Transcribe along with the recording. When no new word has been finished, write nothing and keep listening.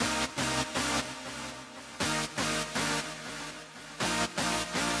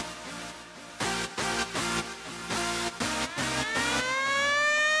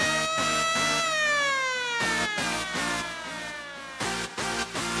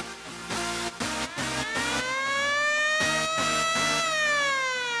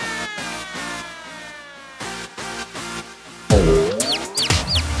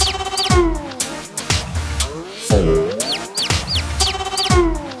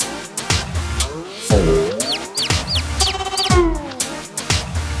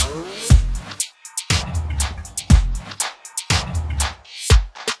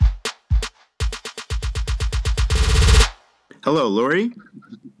Lori?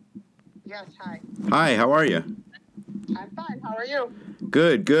 Yes, hi. Hi, how are you? I'm fine. How are you?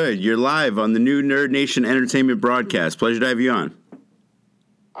 Good, good. You're live on the new Nerd Nation Entertainment broadcast. Pleasure to have you on.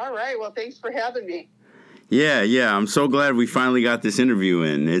 All right. Well, thanks for having me. Yeah. I'm so glad we finally got this interview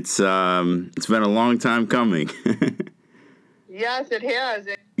in. It's been a long time coming. Yes, it has.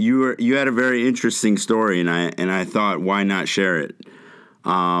 You had a very interesting story, and I thought, why not share it?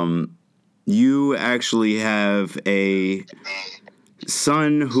 You actually have a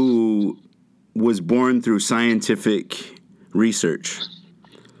son who was born through scientific research,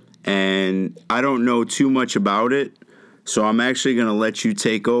 and I don't know too much about it, so I'm actually going to let you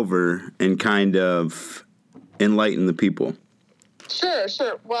take over and kind of enlighten the people. Sure.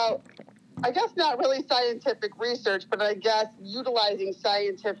 Well, I guess not really scientific research, but I guess utilizing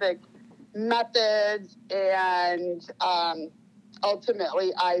scientific methods and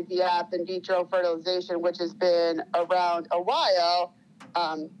ultimately IVF, in vitro fertilization, which has been around a while,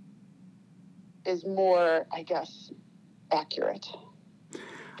 is more, I guess, accurate.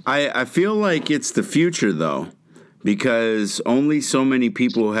 I feel like it's the future, though, because only so many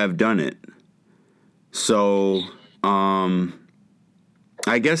people have done it. So,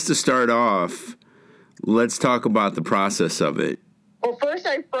 I guess to start off, let's talk about the process of it. Well, first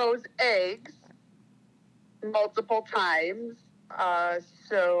I froze eggs multiple times.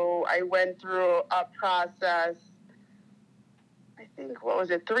 So I went through a process, I think,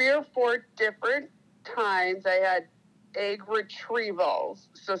 3 or 4 different times. I had egg retrievals.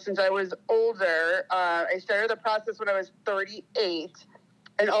 So since I was older, I started the process when I was 38.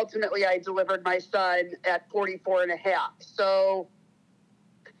 And ultimately, I delivered my son at 44 and a half. So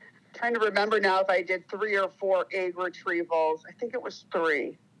trying to remember now if I did 3 or 4 egg retrievals. I think it was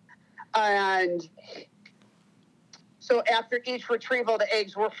 3. And so after each retrieval, the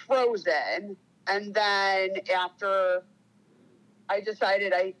eggs were frozen. And then after I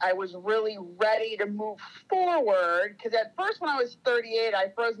decided I was really ready to move forward, because at first when I was 38, I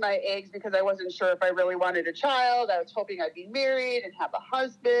froze my eggs because I wasn't sure if I really wanted a child. I was hoping I'd be married and have a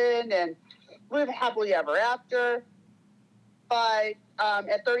husband and live happily ever after. But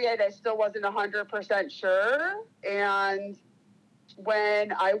at 38, I still wasn't 100% sure. And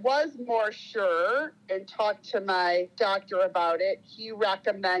when I was more sure and talked to my doctor about it, he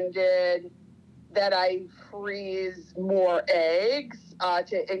recommended that I freeze more eggs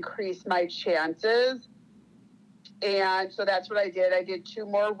to increase my chances. And so that's what I did. I did 2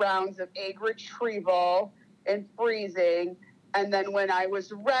 more rounds of egg retrieval and freezing. And then when I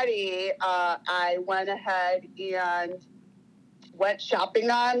was ready, I went ahead and went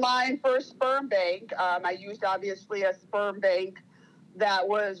shopping online for a sperm bank. I used, obviously, a sperm bank that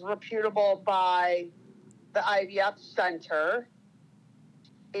was reputable by the IVF center.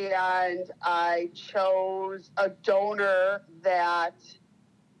 And I chose a donor that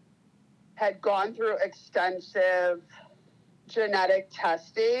had gone through extensive genetic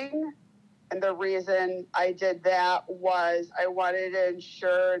testing. And the reason I did that was I wanted to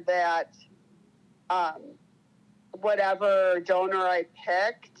ensure that whatever donor I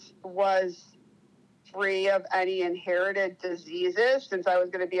picked was free of any inherited diseases. Since I was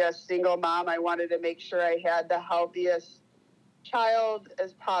going to be a single mom, I wanted to make sure I had the healthiest child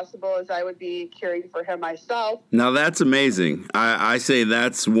as possible, as I would be caring for him myself. Now that's amazing. I say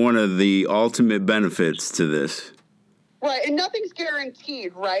that's one of the ultimate benefits to this. Right, and nothing's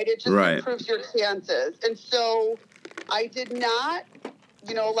guaranteed, right? It just improves your chances. And so I did not,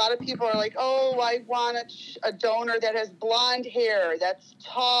 a lot of people are like, oh, I want a donor that has blonde hair, that's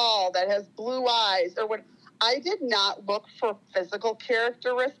tall, that has blue eyes, or what. I did not look for physical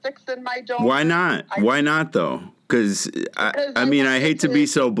characteristics in my donor. Why not? Why not, though? Because I mean, I hate to be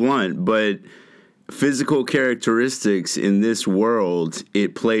so blunt, but physical characteristics in this world,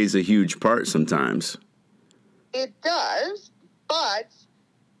 it plays a huge part sometimes. It does, but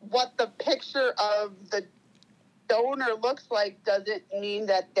what the picture of the donor looks like doesn't mean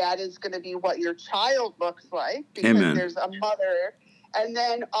that is going to be what your child looks like, because there's a mother. And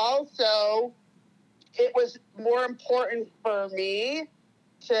then also, it was more important for me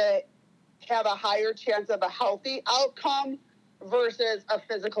to have a higher chance of a healthy outcome versus a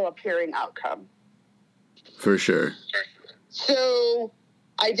physical appearing outcome. For sure. So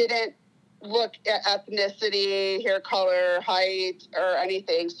I didn't look at ethnicity, hair color, height, or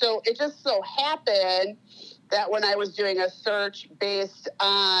anything. So it just so happened that when I was doing a search based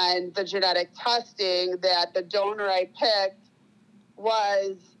on the genetic testing, that the donor I picked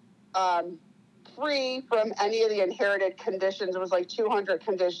was free from any of the inherited conditions. It was like 200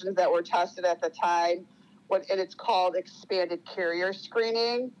 conditions that were tested at the time, and it's called expanded carrier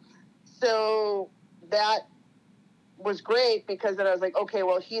screening. So that was great because then I was like, okay,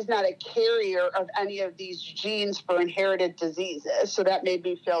 well, he's not a carrier of any of these genes for inherited diseases. So that made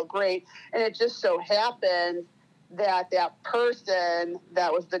me feel great. And it just so happened that person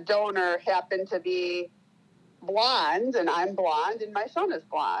that was the donor happened to be blonde, and I'm blonde, and my son is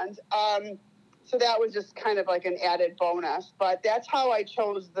blonde. So that was just kind of like an added bonus. But that's how I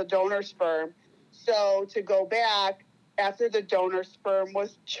chose the donor sperm. So to go back, after the donor sperm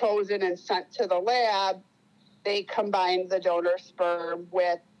was chosen and sent to the lab, they combined the donor sperm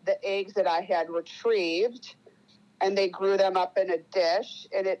with the eggs that I had retrieved, and they grew them up in a dish,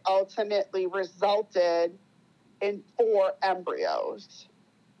 and it ultimately resulted in 4 embryos.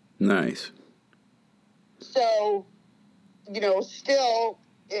 Nice. So, still,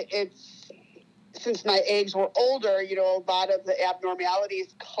 it's since my eggs were older, a lot of the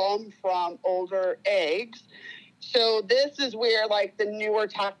abnormalities come from older eggs. So this is where, like, the newer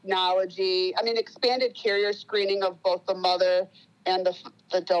technology, expanded carrier screening of both the mother and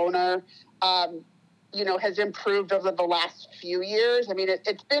the donor, has improved over the last few years.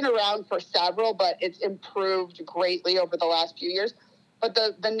 It's been around for several, but it's improved greatly over the last few years. But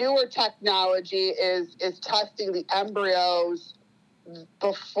the newer technology is testing the embryos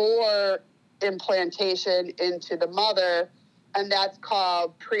before implantation into the mother, and that's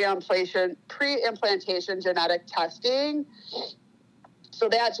called pre-implantation genetic testing. So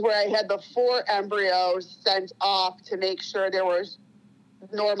that's where I had the 4 embryos sent off to make sure there was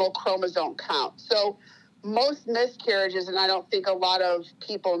normal chromosome count. So most miscarriages, and I don't think a lot of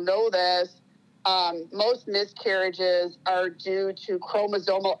people know this, most miscarriages are due to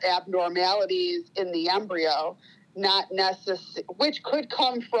chromosomal abnormalities in the embryo, not necessarily, which could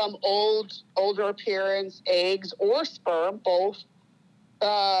come from older parents' eggs or sperm, both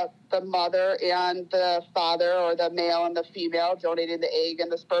the mother and the father, or the male and the female donating the egg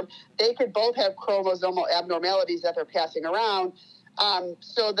and the sperm. They could both have chromosomal abnormalities that they're passing around.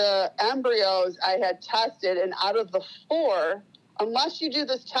 So the embryos I had tested, and out of the 4, unless you do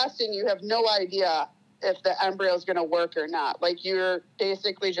this testing, you have no idea if the embryo is going to work or not. Like, you're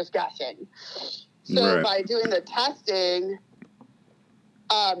basically just guessing. So Right. by doing the testing,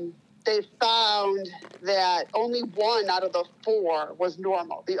 they found that only 1 out of the 4 was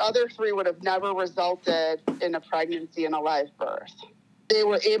normal. The other 3 would have never resulted in a pregnancy and a live birth. They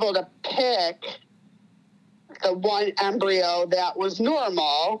were able to pick the 1 embryo that was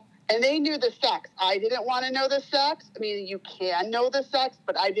normal, and they knew the sex. I didn't want to know the sex. You can know the sex,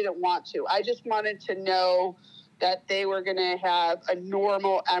 but I didn't want to. I just wanted to know that they were going to have a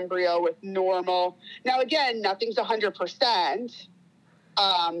normal embryo with normal. Now, again, nothing's 100%,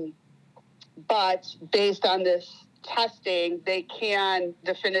 but based on this testing, they can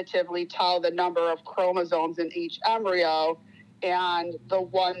definitively tell the number of chromosomes in each embryo, and the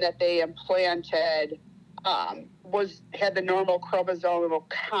one that they implanted had the normal chromosomal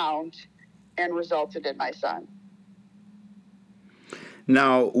count and resulted in my son.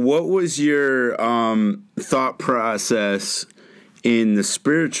 Now, what was your thought process in the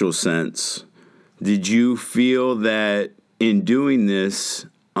spiritual sense? Did you feel that in doing this,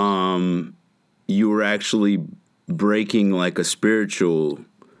 you were actually breaking like a spiritual,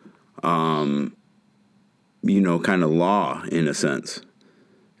 kind of law in a sense?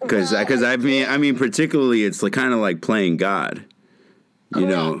 Because particularly it's like kind of like playing God, you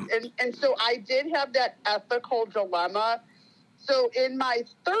know. And so I did have that ethical dilemma. So in my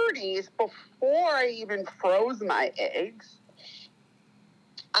 30s, before I even froze my eggs,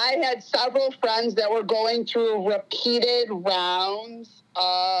 I had several friends that were going through repeated rounds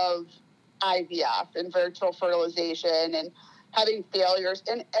of IVF and virtual fertilization and having failures.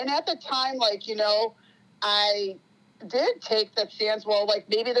 And at the time, I did take the chance,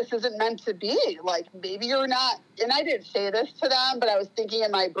 maybe this isn't meant to be. Maybe you're not, and I didn't say this to them, but I was thinking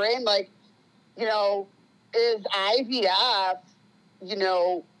in my brain, is IVF,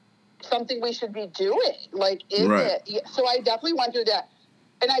 something we should be doing? Is right. it? So I definitely went through that.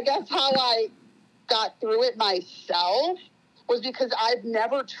 And I guess how I got through it myself was because I've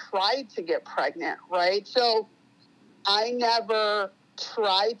never tried to get pregnant, right? So I never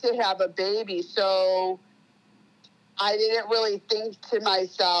tried to have a baby. So I didn't really think to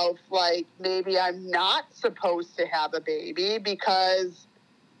myself, maybe I'm not supposed to have a baby because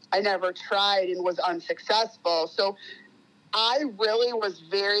I never tried and was unsuccessful. So I really was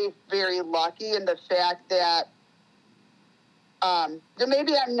very, very lucky in the fact that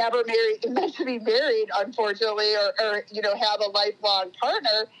maybe I'm never meant to be married, unfortunately, or have a lifelong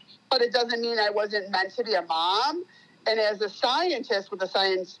partner, but it doesn't mean I wasn't meant to be a mom. And as a scientist with a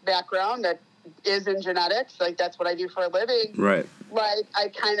science background that is in genetics, that's what I do for a living. Right. I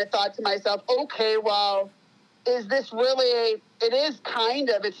kind of thought to myself, okay, well, is this really, it is kind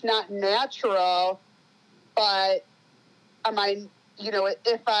of, it's not natural, but am I,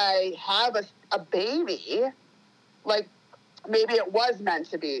 if I have a baby, like, maybe it was meant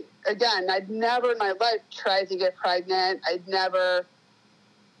to be. Again, I'd never in my life tried to get pregnant. I'd never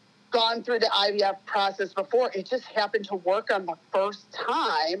gone through the IVF process before. It just happened to work on the first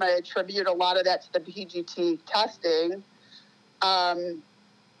time. I attribute a lot of that to the PGT testing.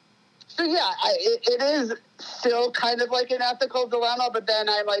 So yeah, it is still kind of like an ethical dilemma, but then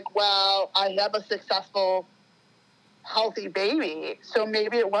I'm like, well, I have a successful, healthy baby, so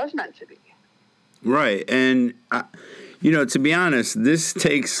maybe it was meant to be. Right. And, to be honest, this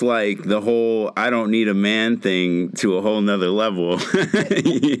takes like the whole I don't need a man thing to a whole nother level,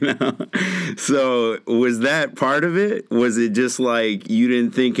 So was that part of it? Was it just like you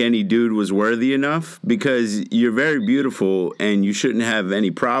didn't think any dude was worthy enough? Because you're very beautiful and you shouldn't have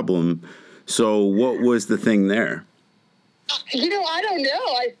any problem. So what was the thing there? I don't know.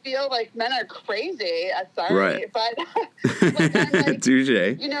 I feel like men are crazy. Sorry. Right. But I'm like,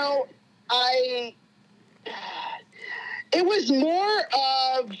 touche. It was more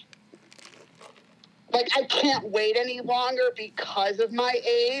of, like, I can't wait any longer because of my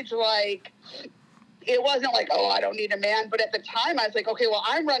age. Like, it wasn't like, oh, I don't need a man. But at the time, I was like, okay, well,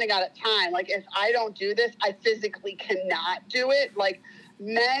 I'm running out of time. Like, if I don't do this, I physically cannot do it. Like,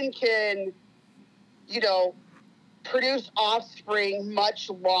 men can, produce offspring much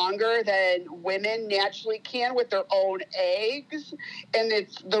longer than women naturally can with their own eggs. And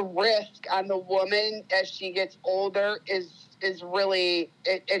it's the risk on the woman as she gets older is really,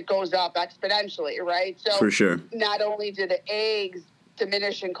 it goes up exponentially, right? So for sure, not only do the eggs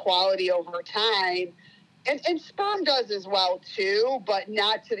diminish in quality over time, and sperm does as well too, but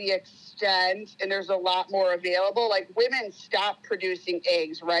not to the extent, and there's a lot more available. Like, women stop producing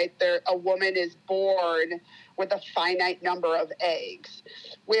eggs, right? A woman is born with a finite number of eggs,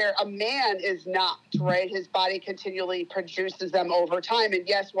 where a man is not, right? His body continually produces them over time. And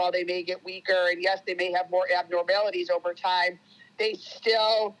yes, while they may get weaker, and yes, they may have more abnormalities over time, they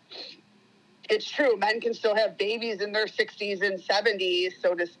still, it's true, men can still have babies in their 60s and 70s,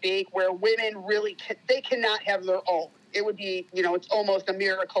 so to speak, where women really they cannot have their own. It would be, it's almost a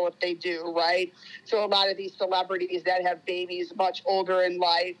miracle if they do, right? So a lot of these celebrities that have babies much older in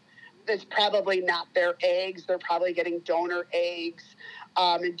life, it's probably not their eggs. They're probably getting donor eggs,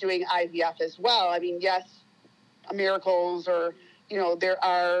 and doing IVF as well. I mean, yes, miracles, or, there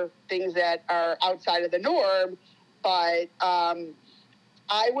are things that are outside of the norm, but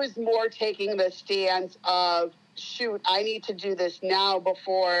I was more taking the stance of, shoot, I need to do this now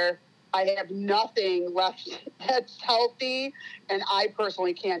before I have nothing left that's healthy, and I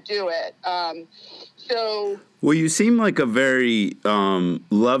personally can't do it. Well, you seem like a very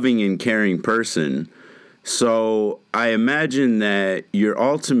loving and caring person. So I imagine that your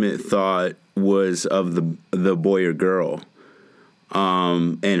ultimate thought was of the boy or girl,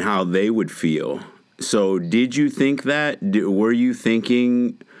 and how they would feel. So did you think that? Were you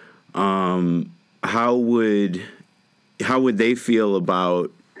thinking, how would they feel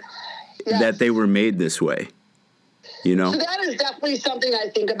about that they were made this way? So that is definitely something I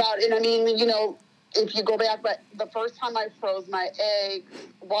think about. And I mean, if you go back, but the first time I froze my egg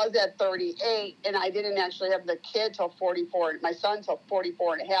was at 38, and I didn't actually have the kid till 44, my son till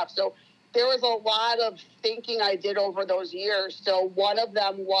 44 and a half. So there was a lot of thinking I did over those years. So one of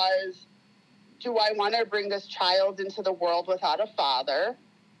them was, do I want to bring this child into the world without a father?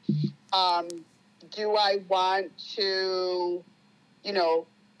 Do I want to,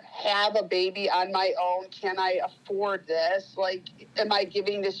 have a baby on my own? Can I afford this? Like, am I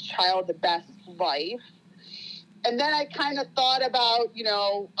giving this child the best life? And then I kind of thought about,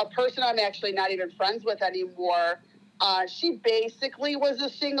 a person I'm actually not even friends with anymore. She basically was a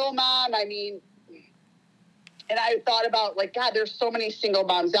single mom. I mean, and I thought about, like, God, there's so many single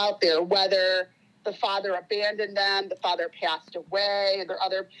moms out there, whether the father abandoned them, the father passed away,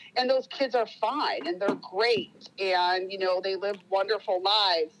 and those kids are fine, and they're great, and, they live wonderful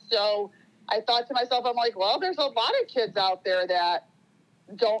lives. So I thought to myself, I'm like, well, there's a lot of kids out there that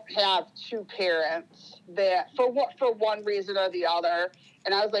don't have two parents, that for one reason or the other.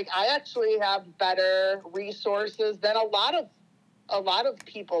 And I was like, I actually have better resources than a lot of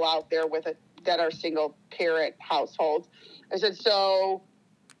people out there that are single parent households. I said, so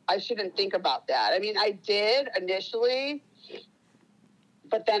I shouldn't think about that. I mean, I did initially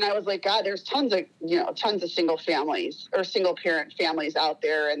But then I was like, God, there's tons of single families or single parent families out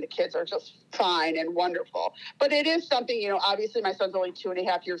there, and the kids are just fine and wonderful. But it is something, obviously my son's only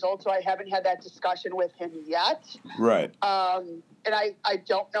 2.5 years old, so I haven't had that discussion with him yet. Right. And I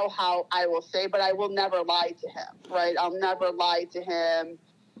don't know how I will say, but I will never lie to him, right? I'll never lie to him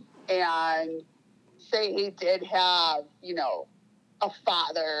and say he did have, a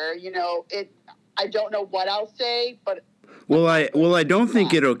father, I don't know what I'll say, but I don't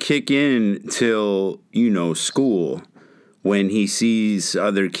think it'll kick in till, school, when he sees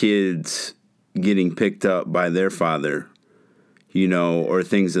other kids getting picked up by their father, or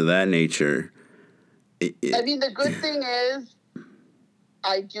things of that nature. I mean, the good thing is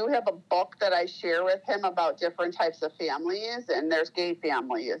I do have a book that I share with him about different types of families, and there's gay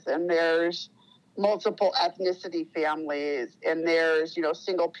families, and there's multiple ethnicity families, and there's,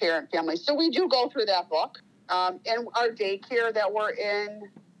 single parent families. So we do go through that book. And our daycare that we're in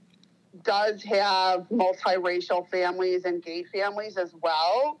does have multiracial families and gay families as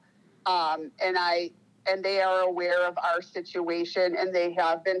well. And they are aware of our situation, and they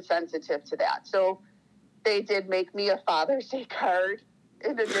have been sensitive to that. So they did make me a Father's Day card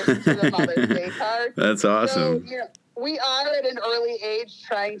in addition to the Mother's Day card. That's awesome. So, we are at an early age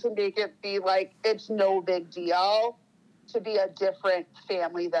trying to make it be like it's no big deal to be a different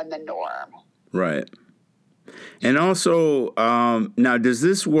family than the norm. Right. And also, now, does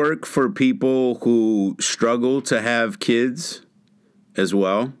this work for people who struggle to have kids as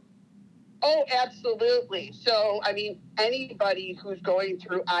well? Oh, absolutely. So, I mean, anybody who's going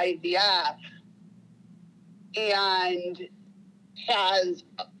through IVF and has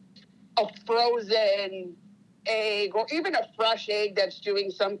a frozen egg or even a fresh egg that's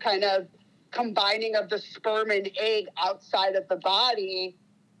doing some kind of combining of the sperm and egg outside of the body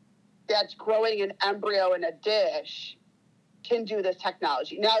that's growing an embryo in a dish can do this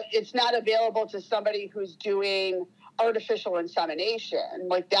technology. Now, it's not available to somebody who's doing artificial insemination.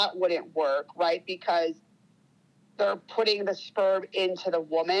 Like, that wouldn't work, right? Because they're putting the sperm into the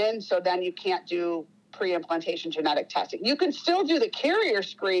woman, so then you can't do pre-implantation genetic testing. You can still do the carrier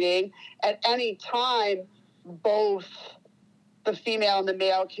screening at any time. Both the female and the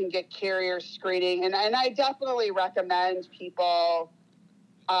male can get carrier screening. And I definitely recommend people,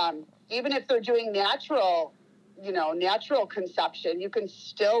 even if they're doing natural conception, you can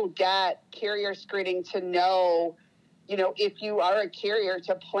still get carrier screening to know, if you are a carrier,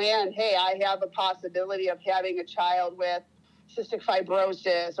 to plan, hey, I have a possibility of having a child with cystic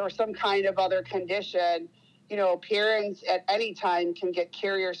fibrosis or some kind of other condition. Parents at any time can get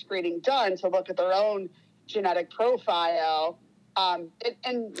carrier screening done to look at their own genetic profile. And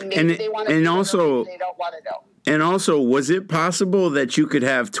maybe they want to, and also they don't want to know. And also, was it possible that you could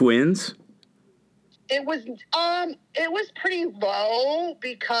have twins? It was pretty low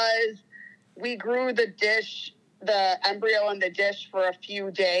because we grew the embryo in the dish for a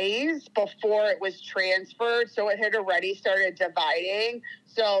few days before it was transferred. So it had already started dividing.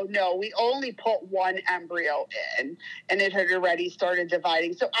 So no, we only put one embryo in and it had already started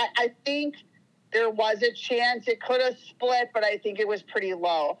dividing. So I think there was a chance it could have split, but I think it was pretty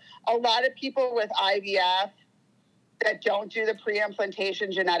low. A lot of people with IVF that don't do the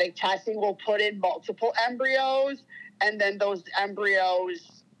pre-implantation genetic testing will put in multiple embryos, and then those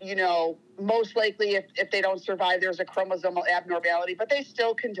embryos, most likely if they don't survive, there's a chromosomal abnormality, but they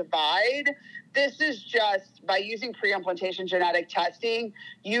still can divide. This is just by using pre-implantation genetic testing,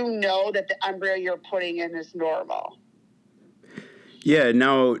 that the embryo you're putting in is normal. Yeah,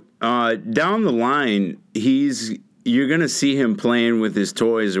 now, down the line, you're going to see him playing with his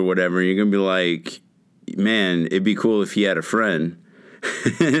toys or whatever, and you're going to be like, man, it'd be cool if he had a friend.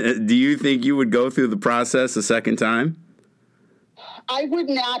 Do you think you would go through the process a second time? I would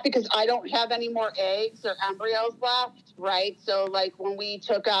not, because I don't have any more eggs or embryos left, right? So, like, when we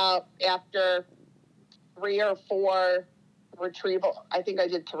took out after 3 or 4 retrieval, I think I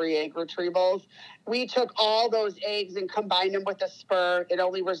did 3 egg retrievals. We took all those eggs and combined them with the sperm. It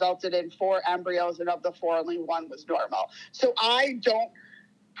only resulted in 4 embryos, and of the 4, only 1 was normal. So I don't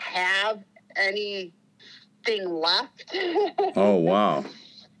have anything left. Oh, wow.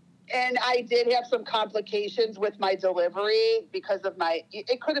 And I did have some complications with my delivery because of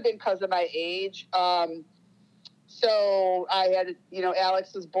it could have been because of my age. So I had,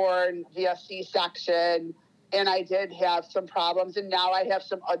 Alex was born via C-section, and I did have some problems, and now I have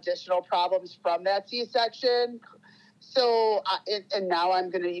some additional problems from that C-section. So, and now I'm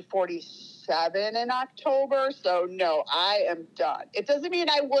going to be 47 in October. So no, I am done. It doesn't mean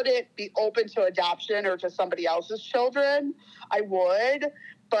I wouldn't be open to adoption or to somebody else's children. I would,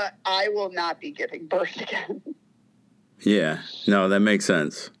 but I will not be giving birth again. Yeah. No, that makes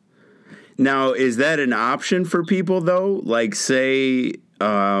sense. Now, is that an option for people though? Like, say,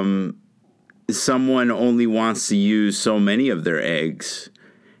 someone only wants to use so many of their eggs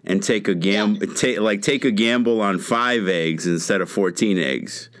and take a take a gamble on 5 eggs instead of 14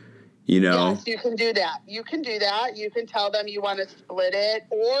 eggs. You know? Yes, you can do that. You can do that. You can tell them you want to split it,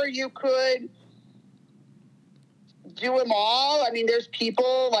 or you could do them all. I mean, there's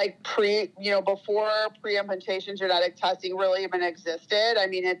people like before pre-implantation genetic testing really even existed. I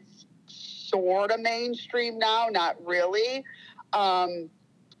mean, it's sort of mainstream now, not really.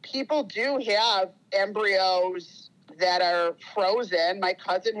 People do have embryos that are frozen. My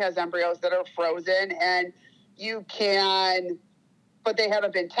cousin has embryos that are frozen, and but they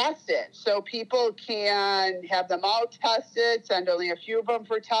haven't been tested. So people can have them all tested, send only a few of them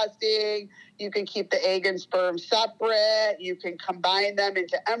for testing. You can keep the egg and sperm separate. You can combine them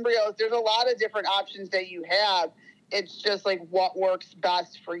into embryos. There's a lot of different options that you have. It's just like what works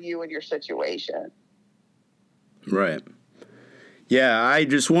best for you and your situation. Right. Yeah, I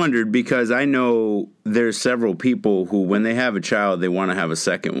just wondered because I know there's several people who, when they have a child, they want to have a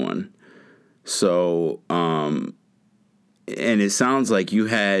second one. So, and it sounds like you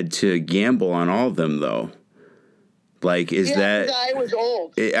had to gamble on all of them, though. Like, is that... I was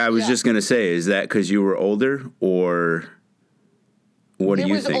old. I was just going to say, is that because you were older, or what do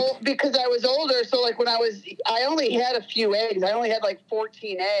you think? It was old because I was older, so, like, I only had a few eggs. I only had, like,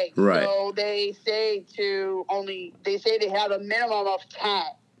 14 eggs. Right. So they say to have a minimum of 10,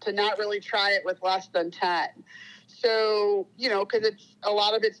 to not really try it with less than 10. So, because a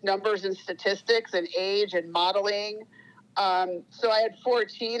lot of it's numbers and statistics and age and modeling. So I had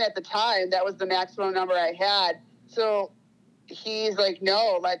 14 at the time. That was the maximum number I had. So he's like,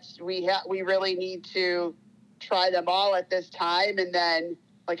 no, we really need to try them all at this time. And then,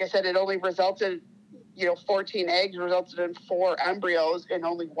 like I said, it only resulted, 14 eggs resulted in 4 embryos and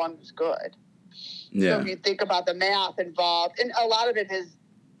only 1 was good. Yeah. So if you think about the math involved, and a lot of it is,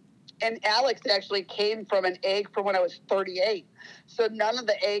 and Alex actually came from an egg from when I was 38. So none of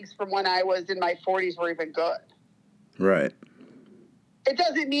the eggs from when I was in my 40s were even good. Right. It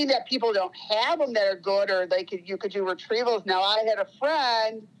doesn't mean that people don't have them that are good, or you could do retrievals. Now, I had a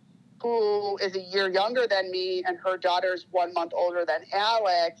friend who is a year younger than me, and her daughter's 1 month older than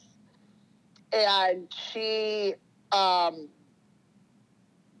Alex. And she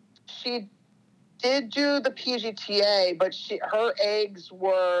did do the PGTA, but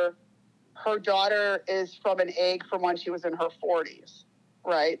her daughter is from an egg from when she was in her 40s.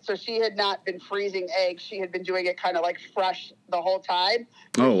 Right. So she had not been freezing eggs. She had been doing it kind of like fresh the whole time.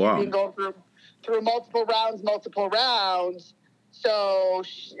 Oh, wow. She'd been going through multiple rounds. So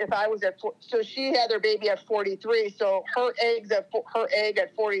she had her baby at 43. So her egg at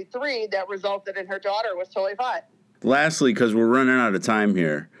 43 that resulted in her daughter was totally fine. Lastly, because we're running out of time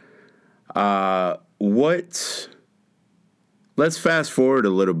here, let's fast forward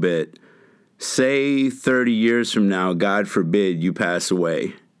a little bit. Say 30 years from now, God forbid, you pass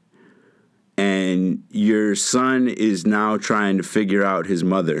away, and your son is now trying to figure out his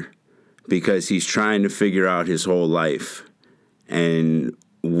mother because he's trying to figure out his whole life and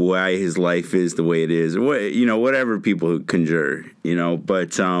why his life is the way it is. Whatever people conjure,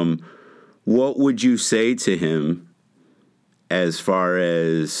 But what would you say to him as far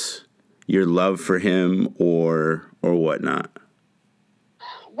as your love for him or whatnot?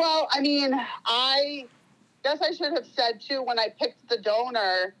 Well, I mean, I guess I should have said, too, when I picked the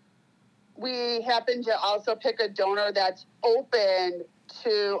donor, we happened to also pick a donor that's open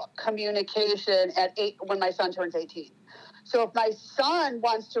to communication when my son turns 18. So if my son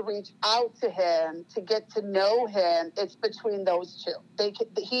wants to reach out to him to get to know him, it's between those two.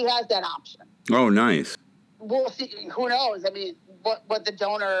 He has that option. Oh, nice. We'll see. Who knows? I mean, what the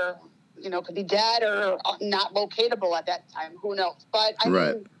donor... could be dead or not locatable at that time. Who knows? But I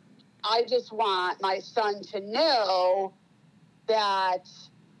mean, I just want my son to know that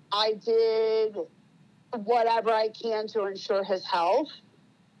I did whatever I can to ensure his health,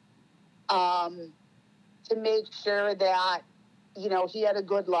 to make sure that, he had a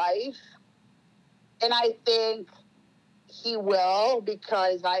good life. And I think he will,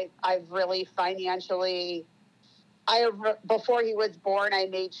 because I've really financially... before he was born, I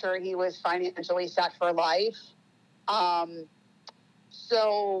made sure he was financially set for life.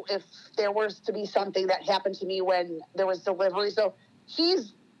 So if there was to be something that happened to me when there was delivery, so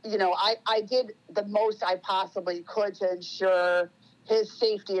he's, I did the most I possibly could to ensure his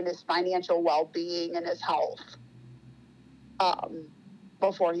safety and his financial well-being and his health,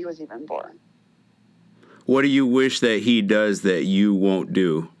 before he was even born. What do you wish that he does that you won't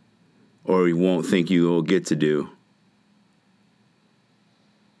do, or you won't think you will get to do?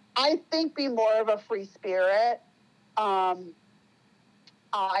 I think, be more of a free spirit. I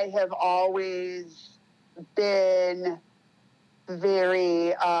have always been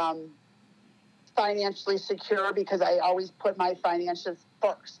very financially secure because I always put my finances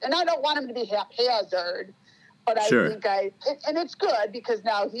first. And I don't want him to be haphazard, but I think and it's good because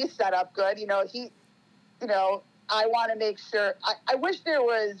now he's set up good. I want to make sure, I wish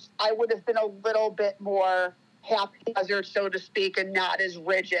I would have been a little bit more haphazard, so to speak, and not as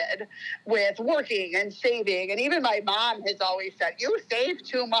rigid with working and saving. And even my mom has always said, you save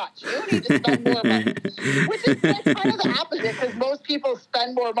too much. You need to spend more money. Which is like kind of the opposite, because most people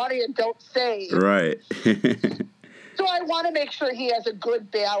spend more money and don't save. Right. So I want to make sure he has a good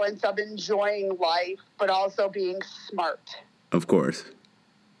balance of enjoying life, but also being smart. Of course.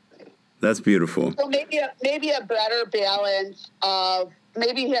 That's beautiful. So maybe a better balance of,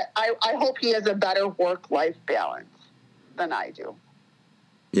 I hope he has a better work-life balance than I do.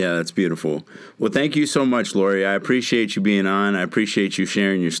 Yeah, that's beautiful. Well, thank you so much, Lori. I appreciate you being on. I appreciate you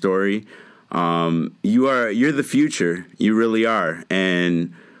sharing your story. You're the future. You really are.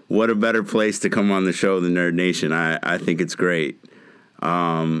 And what a better place to come on the show than Nerd Nation. I think it's great.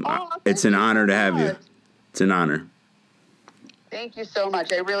 It's an honor to have you. It's an honor. Thank you so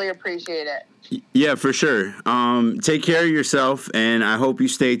much. I really appreciate it. Yeah, for sure. Take care of yourself, and I hope you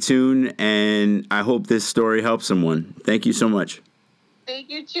stay tuned, and I hope this story helps someone. Thank you so much. Thank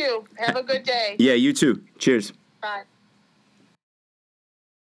you, too. Have a good day. Yeah, you too. Cheers. Bye.